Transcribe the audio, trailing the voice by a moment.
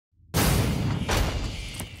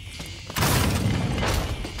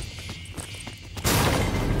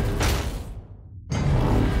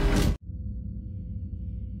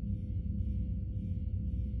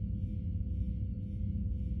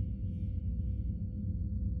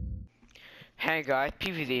Hey guys,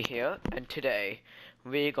 PVZ here, and today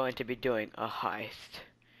we're going to be doing a heist.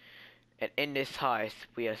 And in this heist,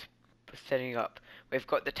 we are setting up. We've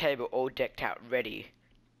got the table all decked out, ready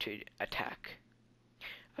to attack.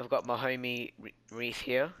 I've got my homie Reese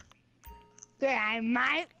here, Yeah,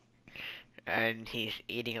 mate. and he's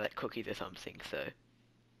eating like cookies or something. So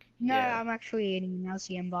No, yeah, I'm actually eating an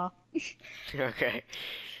LCM bar. okay.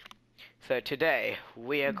 So today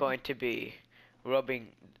we are going to be robbing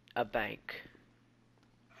a bank.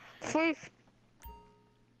 Please.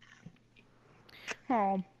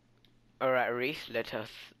 Home. All right, Reese, let us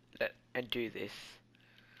do this.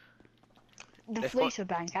 The Let's go. Fleeca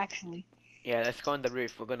Bank, actually. Yeah, let's go on the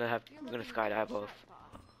roof. We're gonna skydive off.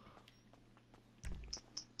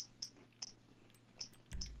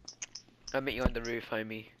 I'll meet you on the roof,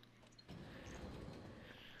 homie.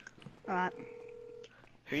 Alright.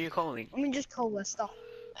 Who are you calling? Let me just call Lester.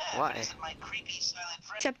 Why?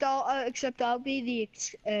 Except I'll be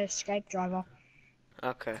the escape driver.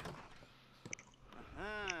 Okay.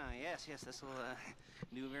 Ah, yes, this will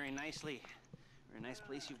do very nicely. Very nice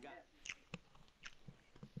place you've got.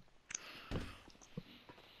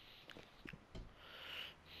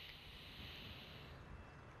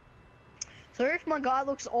 So if my guy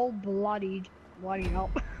looks all bloodied up.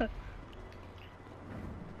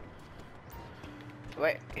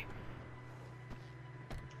 Wait.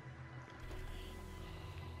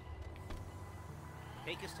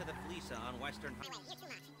 Take us to the Fleeca on Western. Wait, you're too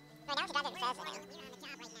much. Right now, if it doesn't say so. You're on the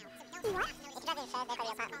job right now. So don't. What? If it doesn't say, there go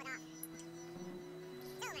your apartment.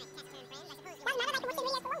 So, my test turn friend, I suppose. Doesn't matter, I can watch the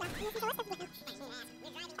video for longer. You can listen to it.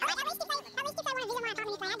 We're driving. At least if I want to visit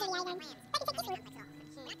more apartments, I have dirty items. I can take this route.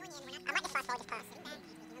 We're not going in, we're not. I might just fast forward this pass. Look,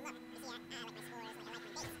 you see, I like my scores, like I like my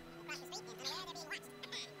dates. Across the street, and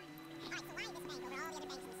I'm aware they're being watched. Alright, so why is this bank over all the other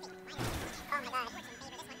banks in the state? Why oh my god. What's in favor of this one? Another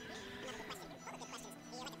good question.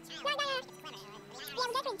 All the good questions. Are you like a child? No. It's clever, alright? Yeah,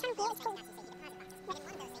 we're definitely trying to feel it's cool. But in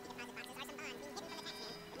one of those safety deposit boxes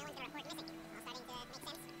are some bonds being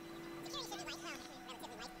hidden from the taxman, but no one can report missing. All starting to make sense. Security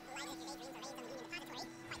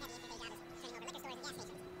should be light, well, relatively light. The lightest of daydreams are raised on the Union Depository.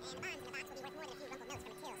 Quite heavy if your day job is turning over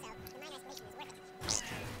liquor stores and gas stations. And the bonds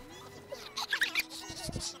in the box will be worth more than a few rumpled notes from a kill, so the minor escalation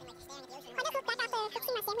is worth it. I just looked back after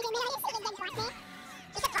fixing my sandwich and realized it's a dead boss man.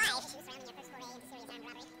 Be surprised. Surrounding your first foray into serious armed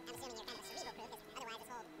robbery. I'm assuming you're kind of cerebral proof,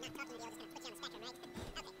 because otherwise this whole not talking deal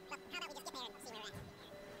just kind of puts you on the spectrum, right? Okay,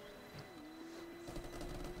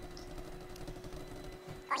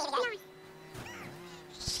 well, how about we just get there and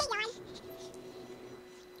see where we're at. Oh, here we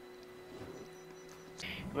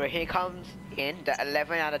go. Where he comes in the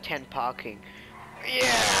 11 out of 10 parking.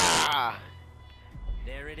 Yeah!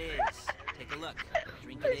 There it is. Take a look.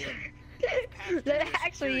 Drink it in. That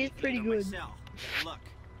actually is pretty good. Look.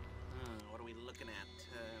 What are we looking at?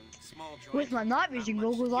 Small joint. With my night vision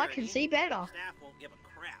goggles, I can see better. Staff won't give a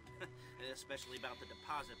crap, especially about the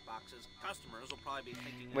deposit boxes. Customers will probably be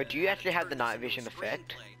thinking. Wait, do you actually have the night vision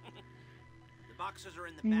effect? The boxes are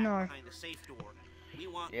in the back No. behind the safe door. We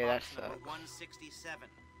want Yeah, box that number sucks. 167.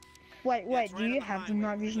 Wait, That's do right you on the have the highway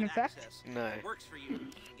night vision with effect? access. No. It works for you. You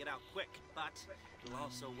can get out quick, but it'll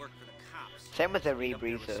also work for the cops. Same with the Speed up their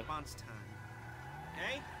rebreather. response time.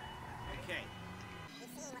 Okay? Okay. We've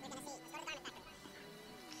seen what we're gonna see. Let's go to the garment factory.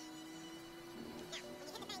 Now, when you hit the bank,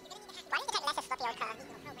 you're gonna need to have. Why don't you take less of the old car?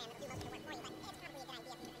 Program that'll do most of the work for you, but it's probably a good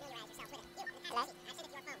idea for you to familiarize yourself with it. You, the passenger seat. I said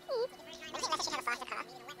it's your phone. I think Lester should have a foster car.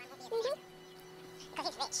 Because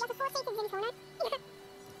he's rich. Yeah, the 4 seats is in corner.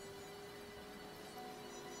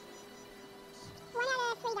 1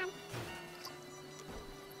 out of 3 done.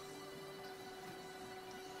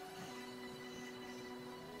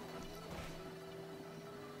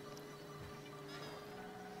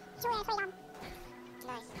 Sure, 3 done.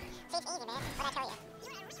 Nice. See, it's easy, man. What'd I tell you?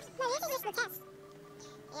 No, you can use the test.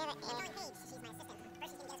 Yeah, but... Paige, she's my assistant.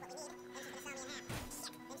 First she's gonna get us what we need, then she's gonna saw me in half. Shit! Then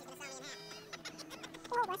she's gonna saw me in half.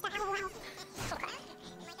 Oh, what's that? Oh, wow.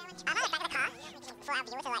 I'm on the back of the car, for our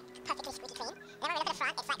views are like perfectly squeaky clean. And then when we look at the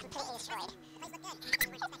front, it's like completely destroyed. The place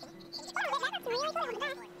looked good. Can you get that? Really? I put it on the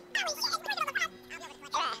back. Oh, shit! Put it on the back! I'll be able to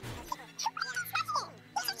collect it.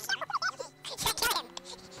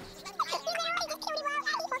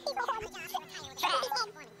 Kill him!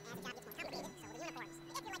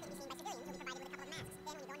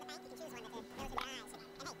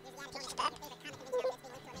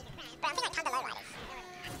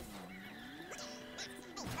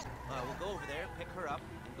 We'll go over there, pick her up,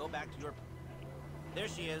 and go back to your... There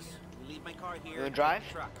she is. We leave my car here. You wanna drive?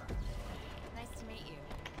 Truck. Nice to meet you.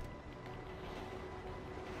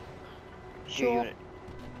 Sure.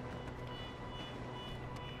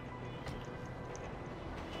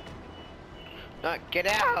 No, get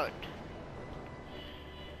out!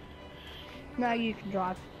 Now you can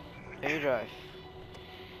drive. Let me drive.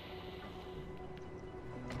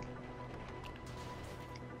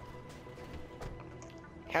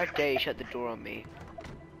 How dare you shut the door on me?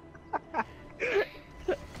 Come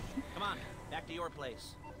on, back to your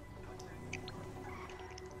place.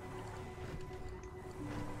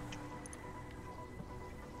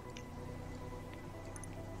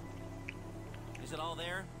 Is it all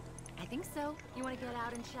there? I think so. You want to get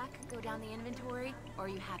out and check? Go down the inventory? Or are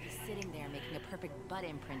you happy sitting there making a perfect butt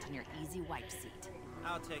imprint in your easy wipe seat?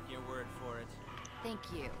 I'll take your word for it. Thank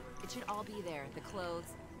you. It should all be there. The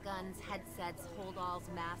clothes, guns, headsets, holdalls,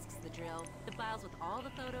 masks, the drill, the files with all the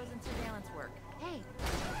photos and surveillance work. Hey!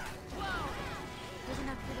 Whoa! There's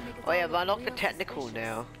enough here to make us Oh yeah, all but I'm look not the real technical suspicious.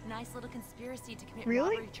 now. Nice little conspiracy to commit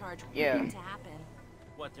Really? robbery charge Yeah. waiting to happen.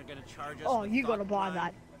 What, they're gonna charge us Oh, with you gotta thought buy crime?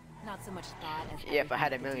 that. Not so much thought as Yeah, if I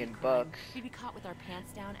had everything $1 million but the deep crime. bucks. We'd be caught with our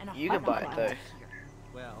pants down and a You heart can buy on it, fire though. here.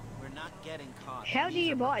 Well, we're not getting caught. How These do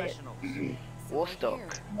you are buy it? professionals. So War right stock. here,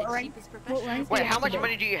 What the rank- cheapest what professionals rank Wait, do you how have much to be?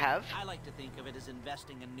 money do you have? I like to think of it as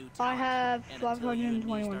investing in new talent. I have And until you and me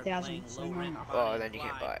start 521,000, playing so low-rent no. Oh, Bonnie then and you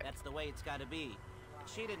can't Clyde, buy it. That's the way it's gotta be.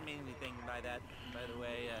 She didn't mean anything by that, by the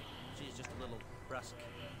way. She's just a little brusque.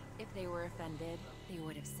 If they were offended, they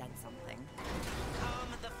would have said something. Calm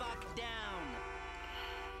the fuck down.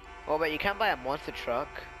 Oh, but you can't buy a monster truck.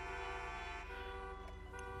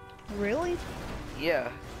 Really? Yeah,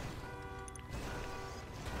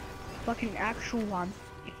 Fucking actual one.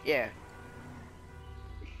 yeah.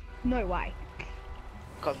 No way.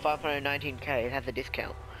 Cost 519k. It has a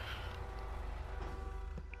discount.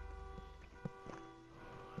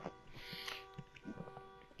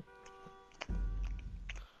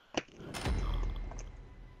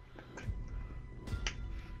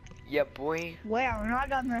 Yeah, boy. Wow, and I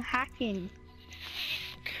done the hacking.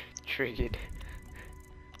 Triggered.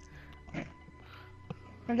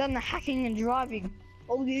 I done the hacking and driving.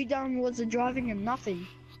 All you done was the driving and nothing.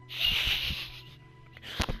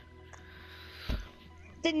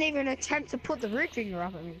 Didn't even attempt to put the root finger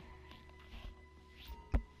up at me.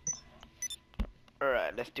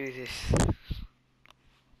 Alright, let's do this.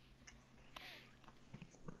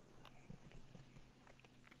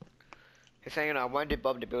 He's saying, I won't do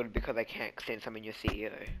Bob the Builder because I can't send some in your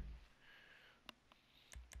CEO.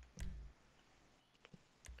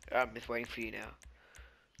 I'm just waiting for you now.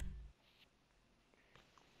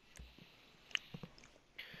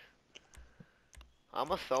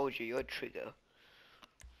 I'm a soldier, you're a trigger.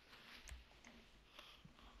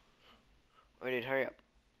 Oh dude, hurry up.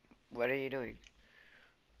 What are you doing?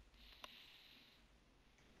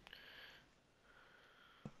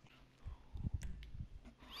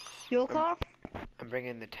 Your car? I'm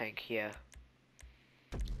bringing the tank here.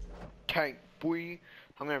 Tank, boy.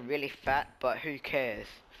 I'm gonna be really fat, but who cares?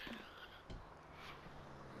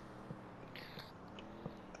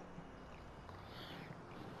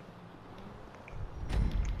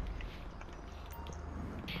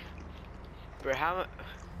 Bro, how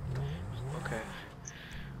okay.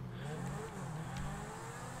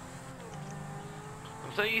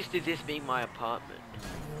 I'm so used to this being my apartment.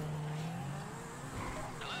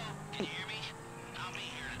 Hello? Can you hear me? I'll be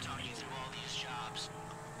here to talk you through all these jobs.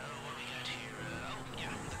 Oh, what we got here? Oh,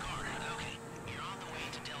 yeah, the car. Okay, you're on the way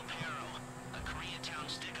to Del Perro. A Koreatown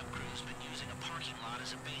stick-up crew's been using a parking lot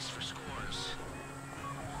as a base for scores.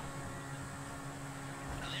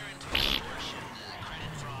 They're into extortion,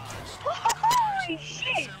 credit frauds, Holy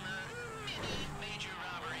shit! some major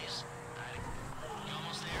robberies. You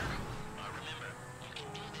almost there? Remember, you can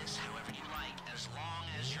do this however you like, as long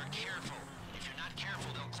as you're careful. If you're not careful,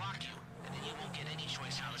 they'll clock you, and then you won't get any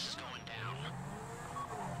choice how this is going down.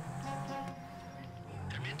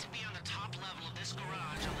 They're meant to be on the top level of this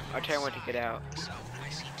garage on the north I'll tell you when to get out. So, I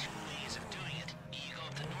see two ways of doing it. You go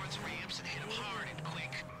up the north ramps and hit them hard and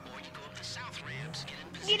quick, or you go up the south ramps, get in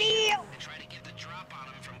position, Giddy-o! and try to get the drop on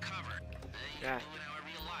them from cover. You Yeah. can do it however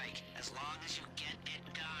you like, as long as you get it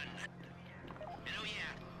done. And oh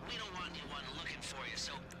yeah, we don't want anyone looking for you,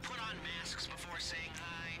 so put on masks before saying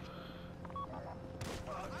hi.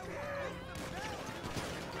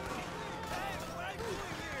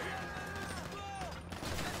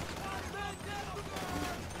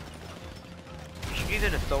 You should use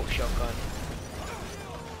an assault shotgun.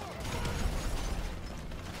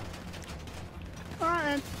 Alright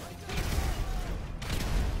then.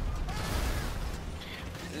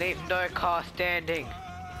 Leave no car standing.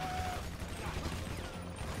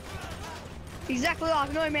 Exactly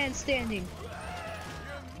like no man standing.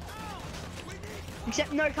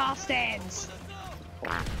 Except no car stands.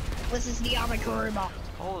 This is the armored Kuruma.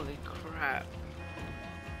 Holy crap.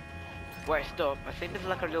 Wait, stop. I think there's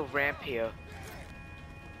like a little ramp here.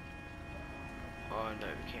 Oh no,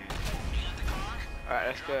 we can't. You got the car? Alright,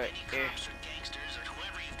 let's go. Drop any Yeah. cops or gangsters or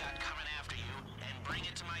whoever you've got coming after you and bring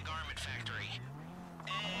it to my garment factory.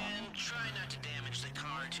 And try not to damage the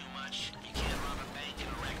car too much. You can't rob a bank in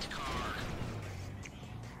a wrecked car.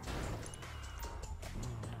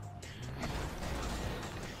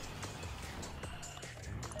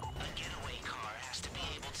 A getaway car has to be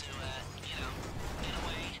able to, get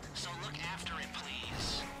away. So look after it,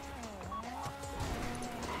 please.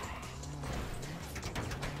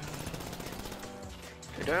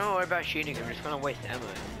 So don't worry about shooting him, we're just gonna waste ammo.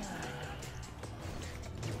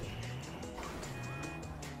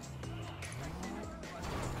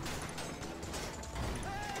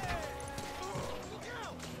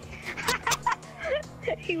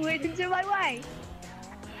 He went into my way.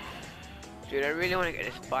 Dude, I really want to get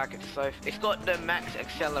this bike. It's got the max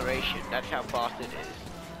acceleration. That's how fast it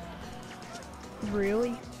is.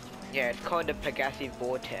 Really? Yeah, it's called the Pegasi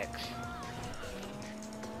Vortex.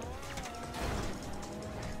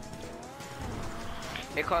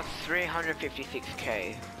 It costs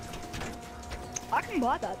 356k. I can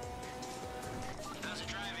buy that. How's it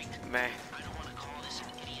driving? Meh. I don't want to call this an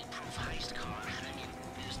idiot-proof heist car. I mean,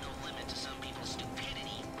 there's no limit to some people's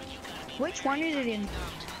stupidity, but you gotta be Which one is it in? dumb to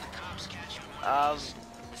let the cops catch you in one of these.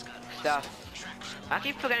 It's got Stuff. traction I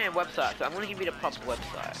keep forgetting the website, so I'm gonna give you the proper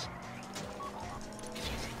website.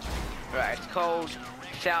 Right, it's called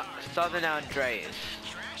Southern Andreas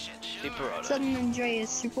Super Auto. San Andreas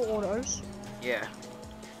Super Autos. Yeah.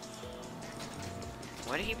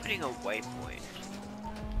 Why do you keep putting a waypoint?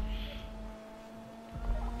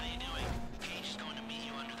 How you doing? Cage is going to meet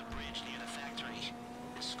you under the bridge near the factory.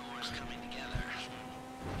 The score's coming together.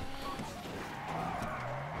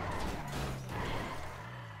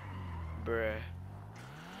 Bruh.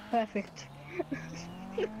 Perfect.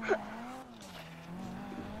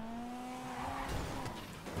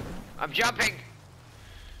 I'm jumping!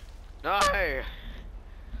 No!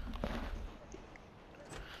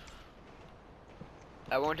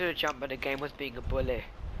 I wanted to jump, but the game was being a bully.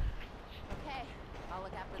 Okay, I'll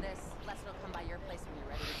look after this. Lester will come by your place when you're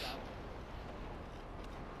ready to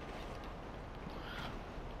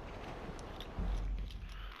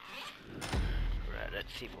go. Right,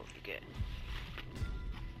 let's see what we get.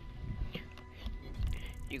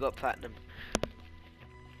 You got platinum.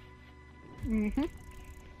 Mm-hmm.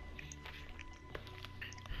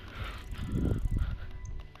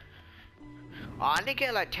 Oh, I only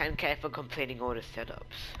get like 10k for completing all the setups.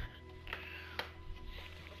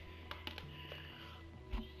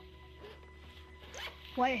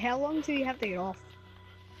 Wait, how long do you have to get off?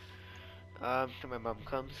 Till my mum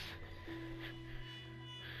comes.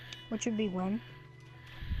 Which would be when?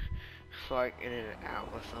 It's like in an hour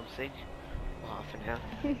or something. Or half an hour.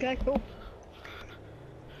 Okay, cool.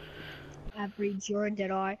 Average, you're a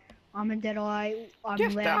Deadeye. I'm a Deadeye. I'm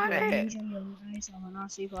Just loud, done you're a it. ninja, you're a racer, I'm an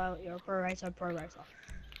RC pilot, you're a pro racer, pro racer.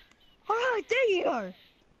 Alright, there you go!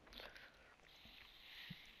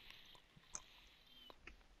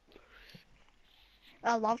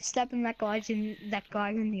 I love stepping that guy in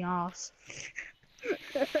the ass.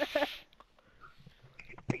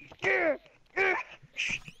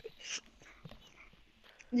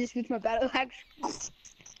 Just with my battle axe.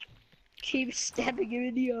 Keep stabbing him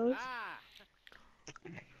in the ass.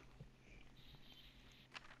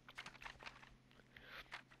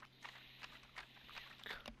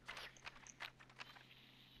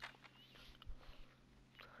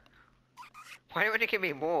 Why do you want to give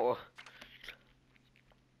me more?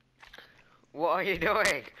 What are you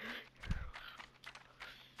doing?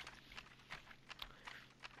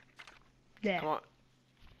 There. Come on.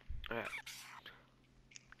 Alright.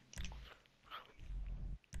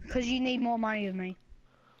 Because you need more money than me.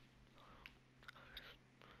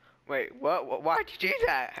 Wait, what? Why'd you do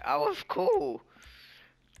that? I was cool.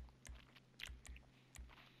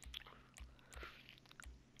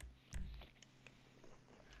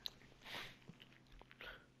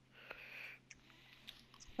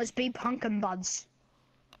 Let's be punkin' buds.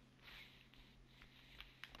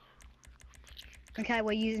 Okay,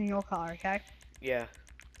 we're using your car, okay? Yeah.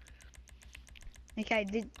 Okay,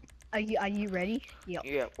 are you ready? Yep.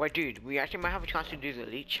 Yeah. Wait, dude, we actually might have a chance to do the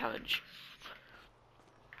elite challenge.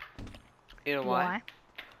 You know why? Why?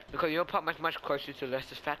 Because your part much closer to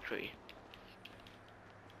Lester's factory.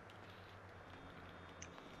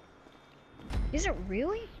 Is it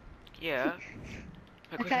really? Yeah.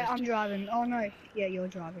 Okay, I'm driving. Oh no, yeah, you're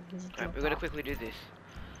driving. This is your Alright, we're gonna car. quickly do this.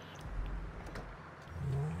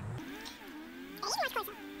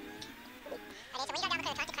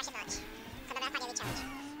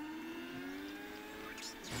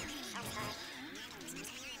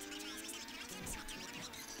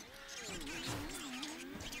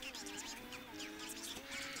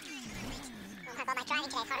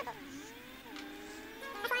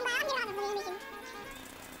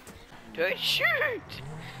 Don't shoot!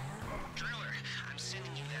 Driller, I'm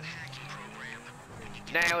sending you that hacking program.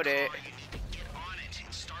 Nailed it. Get on it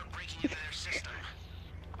and start breaking into their system.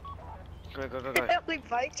 Go, go, go, go. We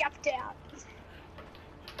both jumped out.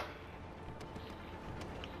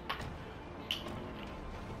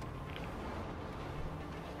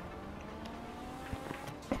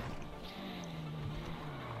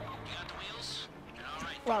 You got the wheels? All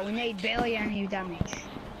right. Right, we need barely any damage.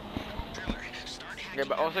 Driller, start hacking. Yeah,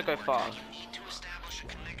 but also go fast. You need to establish a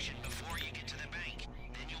connection before you get to the bank.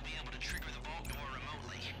 Then you'll be able to trigger the vault door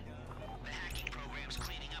remotely. The hacking program's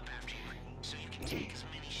cleaning up after you, so you can take as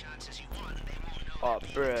many shots as you want. They won't know. Oh,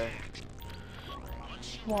 bruh.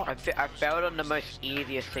 What? I failed on the most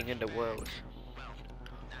easiest thing in the world.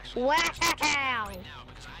 Wow!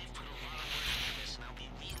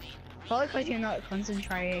 Probably because you're not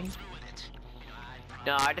concentrating.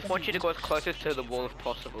 No, I just want you to go as closest to the wall as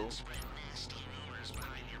possible.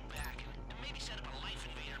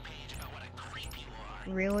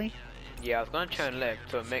 Really? Yeah, I was gonna turn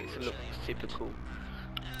left, so it makes it look super cool.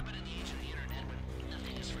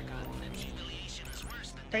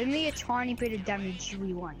 Only a tiny bit of damage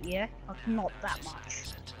we want, yeah? Like, not that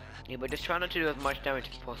much. Yeah, but just try not to do as much damage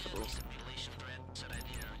as possible.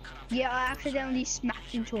 Yeah, I accidentally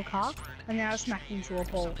smacked into a car, and then I smacked into a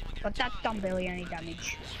pole. But that's done barely any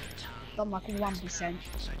damage. Done like 1%.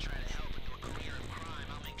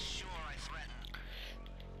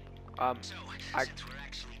 I...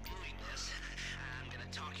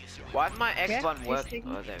 Why is my X1 working?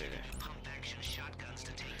 Oh, there we go.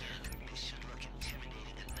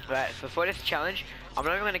 Right, so for this challenge, I'm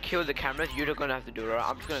not gonna kill the cameras, you're gonna have to do it, alright?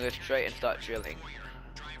 I'm just gonna go straight and start drilling.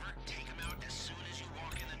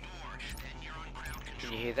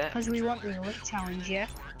 Can you hear that? Because we want the elite challenge, yeah?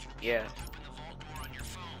 Yeah.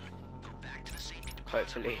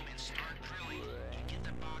 Hopefully.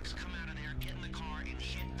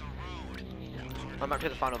 I'm up to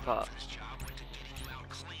the final part.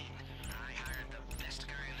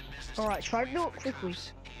 Alright, try to do it quickly.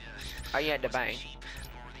 Are you at the bank?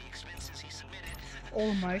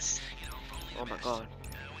 Almost. Oh my god.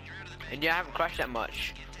 And yeah, I haven't crashed that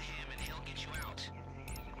much.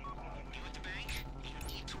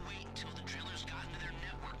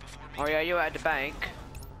 Oh yeah, you're at the bank.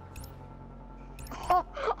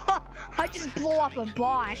 I just blew up a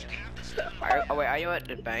bike. Oh wait, are you at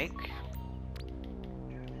the bank?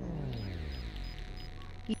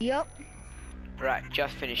 Yep. Right,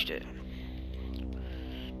 just finished it.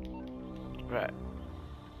 Right.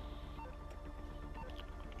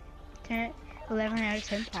 10, 11 out of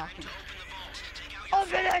 10 parking. Oh,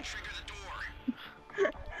 finished!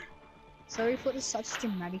 Sorry for the such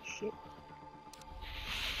dramatic shit.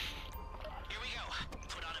 Here we go.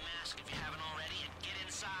 Put on a mask if you haven't already and get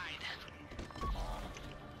inside.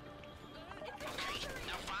 Okay,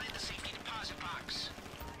 now find the safety deposit box.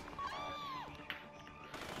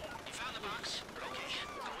 You found the box? Okay,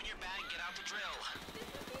 go in your bag, get out the drill.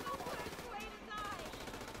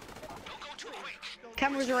 Don't go too quick.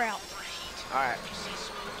 Cameras are out. Alright.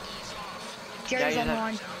 Jerry's Yeah,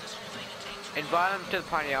 online. Invite them to the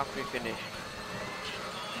party after we finish.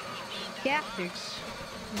 You have to.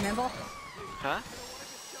 Remember? Huh?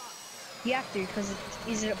 You have to, because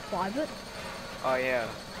is it private? Oh yeah.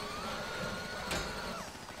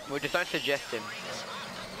 Well, just don't suggest him.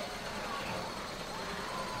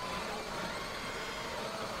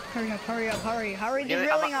 Hurry up, hurry up, hurry, hurry, Yeah, they're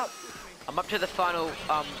reeling up. I'm up to the final,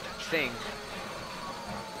 thing.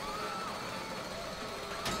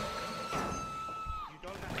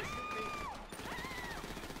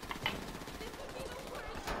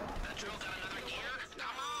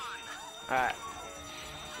 Alright.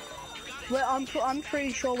 Well, I'm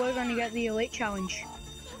pretty sure we're gonna get the elite challenge.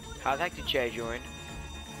 How the heck did Jay join?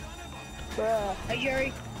 Bruh. Hey,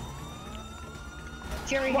 Jerry.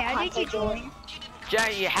 Jerry, how did you join?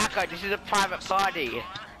 Jay, you hacker, this is a private party.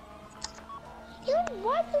 You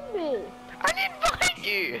invited me! I didn't invite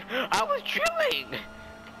you! I was drilling!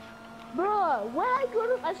 Bruh, when I got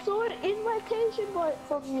it, I saw an invitation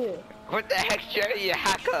from you. What the heck, Jay, you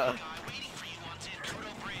hacker?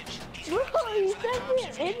 Bro, you sent me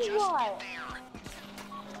an invite!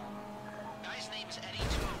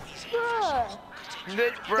 Bruh!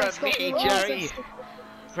 Bro, me, Jerry.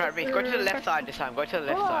 Right, me, go to the left side this time, go to the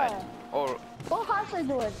left side. Or, What house I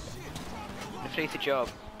doing? finish the job.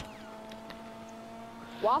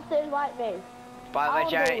 You have to invite me. By the way,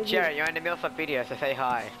 I'll go with you. Jerry, you're in the middle of a video, so say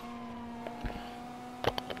hi.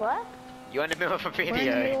 What? You're in the middle of a We're in the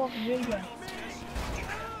video. middle of a video.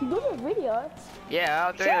 You doing a video? Yeah,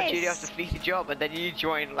 I'll do a Yes. video to finish the job, and then you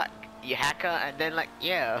join, like, you hacker, and then, like,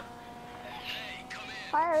 yeah. Hey, come in.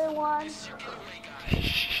 Hi everyone.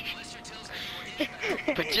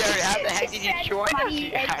 But Jerry, how the heck did you join us, Funny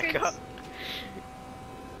you hacker? entrance.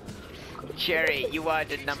 Jerry, you are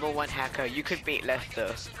the #1 hacker. You could beat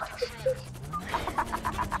Lester.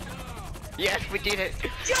 Yes, we did it.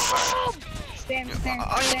 Jump! Spam, spam,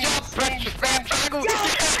 Oh, you spam, jump, spam, press spam triangle.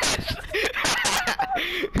 Yes!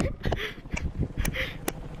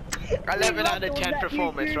 11 out of 10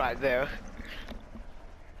 performance right there.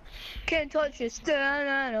 Can't touch this.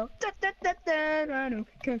 Da-da-da, da-da-da-da-da.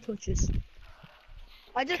 Can't touch this.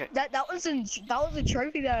 I just that was a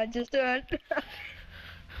trophy that I just earned.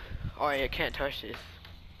 Oh, you can't touch this.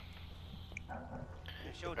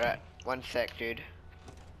 Right, 1 sec, dude. Ooh,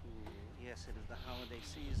 yes, it is the holiday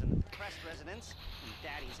season at the Crest residence, and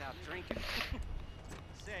Daddy's out drinking.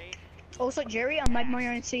 Say, Also, Jerry, I made my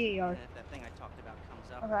own CEO. if that thing I talked about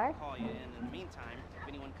comes up, Okay. I'll call you. And in the meantime, if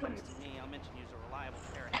anyone comes to me, I'll mention you's a reliable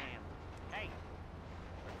pair of hands. Hey,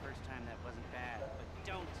 for the first time that wasn't bad, but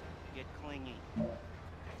don't get clingy.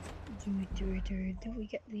 Do we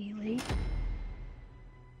get the lead?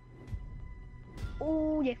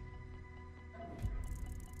 Oh yeah.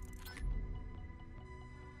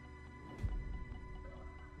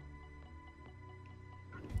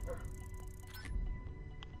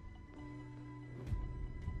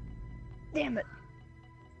 Damn it.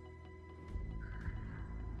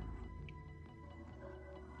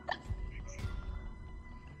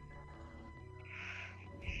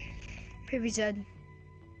 PVZ.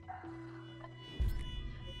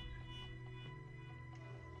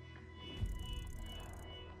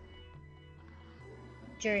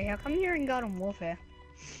 Jerry, how come you're in Garden Warfare?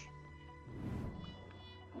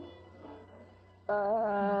 I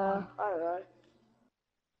don't know.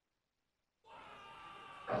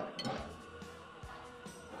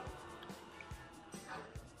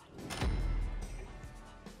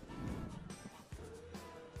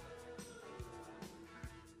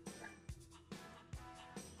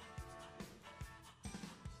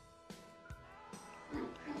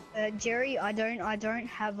 Jerry, I don't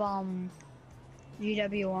have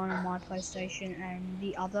UW1 on my PlayStation and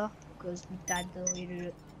the other because my dad deleted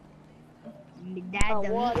it. My dad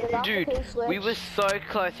what deleted about it. Dude, the Switch? we were so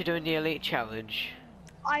close to doing the elite challenge.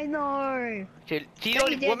 I know. See, the No,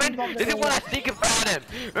 old you didn't woman involve the doesn't whole want lot. to think about him.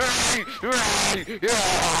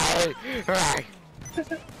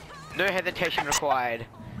 No hesitation required.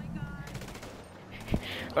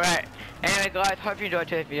 Alright, anyway guys, hope you enjoyed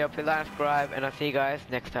today's video. Please like and subscribe, and I'll see you guys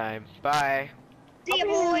next time. Bye. See ya,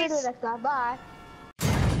 I'll see you in the boys. video next time. Bye.